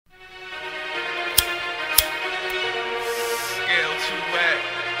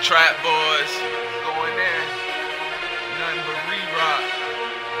Trap boys going in, nothing but re-rock.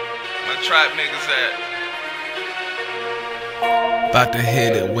 My trap niggas at. About to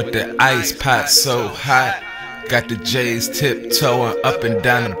hit it with the ice pot so hot. Got the J's tiptoeing up and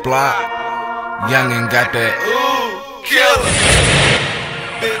down the block. Youngin got that ooh kill 'em.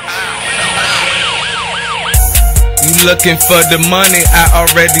 You looking for the money? I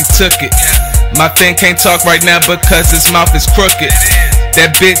already took it. My thing can't talk right now because his mouth is crooked.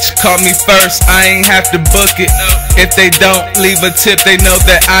 That bitch called me first, I ain't have to book it. If they don't leave a tip, they know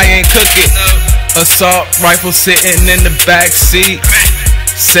that I ain't cook it. Assault rifle sitting in the back seat.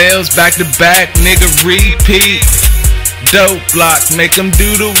 Sales back to back, nigga repeat. Dope block, make them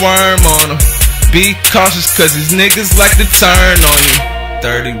do the worm on them. Be cautious cause these niggas like to turn on you.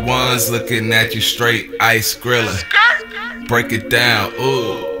 31s looking at you straight, ice grillin'. Break it down,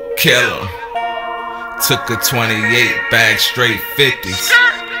 ooh, kill 'em. Took a 28 bag straight 50s.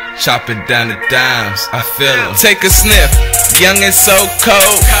 Chopping down the dimes, I feel 'em. Take a sniff, young and so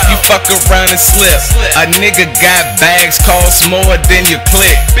cold. You fuck around and slip. A nigga got bags, cost more than your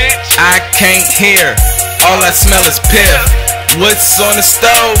click. I can't hear, all I smell is piff. What's on the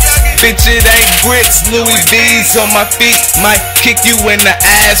stove? Bitch, it ain't grits. Louis V's on my feet. Might kick you in the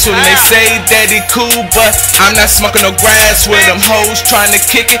ass when they say that he cool, but I'm not smoking no grass with them. Hoes trying to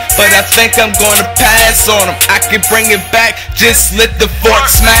kick it, but I think I'm gonna pass on them. I can bring it back, just let the fork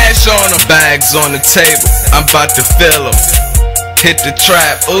smash on them. Bags on the table, I'm about to fill them. Hit the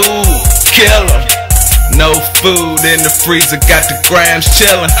trap, ooh, kill 'em. No food in the freezer, got the grams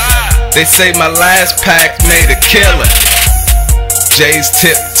chillin'. They say my last pack made a killing. J's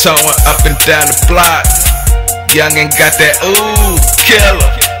tiptoeing up and down the block. Youngin got that ooh kill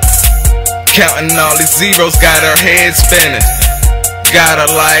 'em. Counting all these zeros, got her head spinning. Got her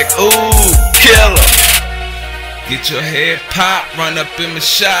like ooh kill 'em. Get your head pop, run up in my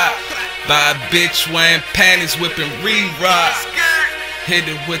shop. Buy a bitch wearing panties, whipping re-rock. Hit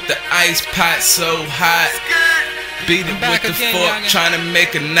it with the ice pot so hot. Beat it with the fork, trying to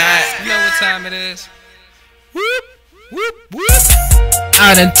make a knot. You know what time it is. Whoop, whoop, whoop.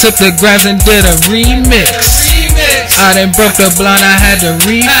 I done took the grabs and did a remix. I done broke the blunt, I had to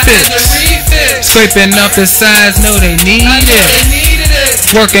refix. Scraping off the sides, know they need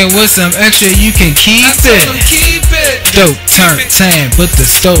it. Working with some extra, you can keep it. Dope turned tan, but the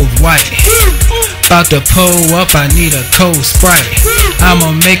stove white. About to pull up, I need a cold Sprite.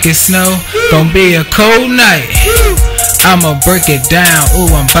 I'ma make it snow, gon' be a cold night. I'ma break it down,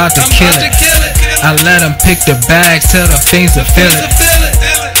 ooh, I'm about to kill it. I let them pick the bags, tell the fiends to fill it.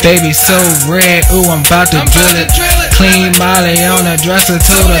 Baby so red, ooh, I'm about to drill it. Clean Molly on the dresser,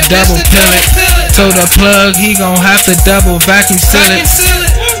 told her double pill it. Told the plug he gon' have to double vacuum seal it.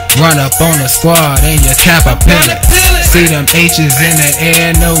 Run up on the squad and your cap I pin it. See them H's in the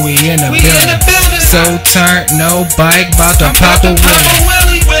air, know we in the building. So turned, no bike, bout to pop a wheelie.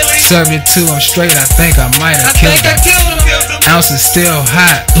 Serve it to him straight, I think I might have killed him. Ounce is still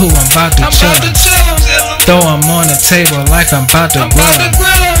hot, ooh, I'm about to chill him. Throw him on the table like I'm about to grill him.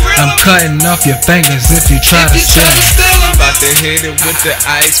 I'm cutting off your fingers if you try to steal him. About to hit it with the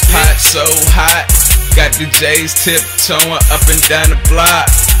ice pot so hot. Got the J's tiptoeing up and down the block.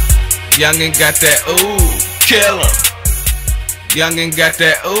 Youngin got that ooh kill 'em. Youngin got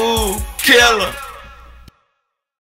that ooh kill 'em.